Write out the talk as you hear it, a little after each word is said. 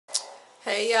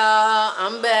Hey y'all,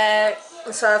 I'm back.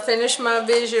 So I finished my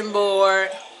vision board.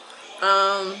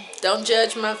 Don't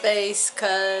judge my face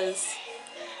cause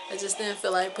I just didn't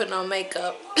feel like putting on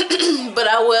makeup. But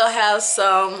I will have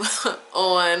some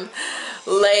on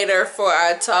later for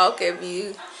our talk if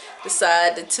you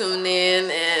decide to tune in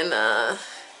and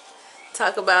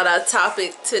talk about our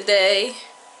topic today.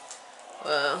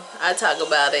 Well, I talk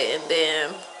about it and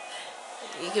then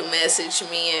you can message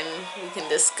me and we can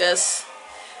discuss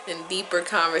in deeper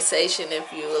conversation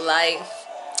if you would like.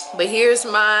 But here's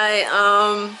my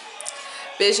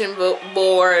vision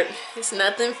board. It's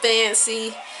nothing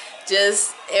fancy,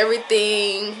 just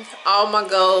everything, all my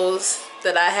goals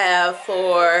that I have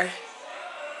to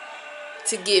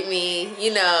get me,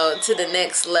 to the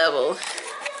next level.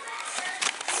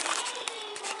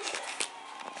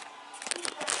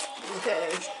 Okay.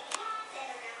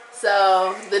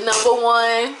 So the number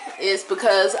one is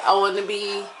because I want to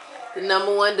be the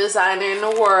number one designer in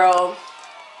the world.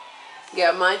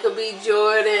 Got Michael B.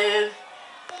 Jordan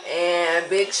and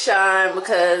Big Sean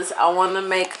because I want to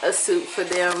make a suit for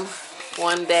them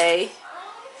one day.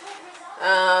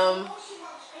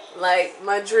 Like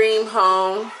my dream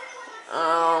home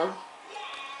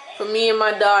for me and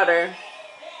my daughter.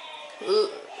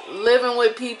 Living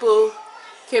with people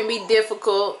can be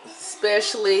difficult,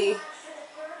 especially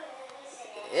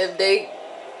if they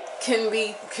can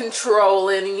be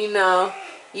controlling, even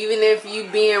if you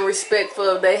being respectful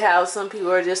of their house, some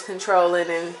people are just controlling,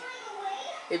 and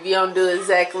if you don't do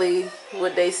exactly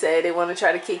what they say, they want to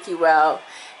try to kick you out.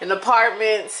 In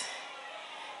apartments,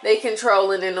 they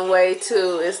controlling in a way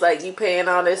too. It's like you paying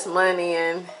all this money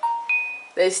and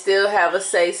they still have a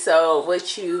say-so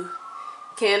what you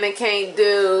can and can't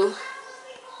do,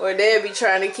 or they'll be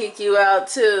trying to kick you out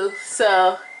too.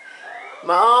 So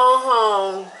my own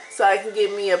home, so I can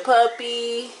get me a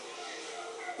puppy,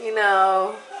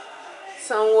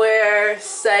 somewhere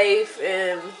safe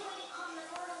and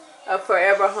a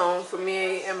forever home for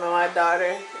me and my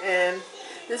daughter. And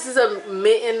this is a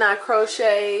mitten I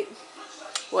crocheted,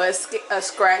 well, a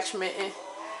scratch mitten.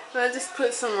 And I just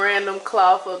put some random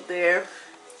cloth up there.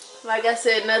 Like I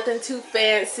said, nothing too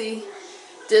fancy,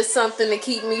 just something to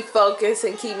keep me focused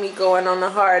and keep me going on the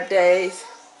hard days.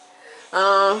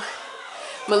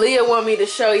 Malia want me to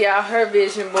show y'all her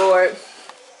vision board.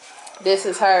 This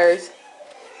is hers.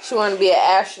 She wanted to be an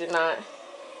astronaut,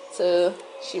 so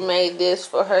she made this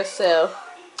for herself.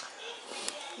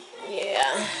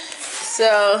 Yeah.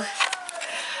 So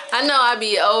I know I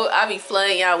be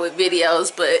flooding y'all with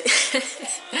videos, but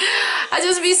I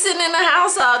just be sitting in the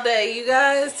house all day, you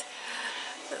guys.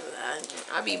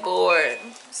 I be bored,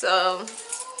 so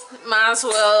might as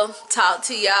well talk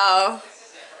to y'all.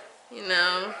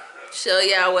 Show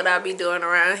y'all what I be doing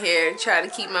around here. Try to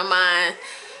keep my mind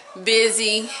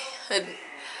busy. An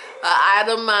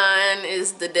idle mind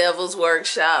is the devil's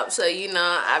workshop. So,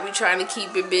 I be trying to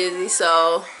keep it busy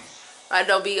so I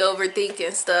don't be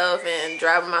overthinking stuff and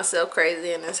driving myself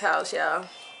crazy in this house, y'all.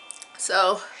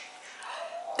 So,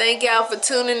 thank y'all for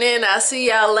tuning in. I'll see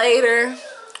y'all later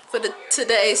for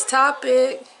today's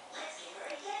topic.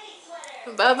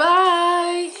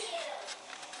 Bye-bye.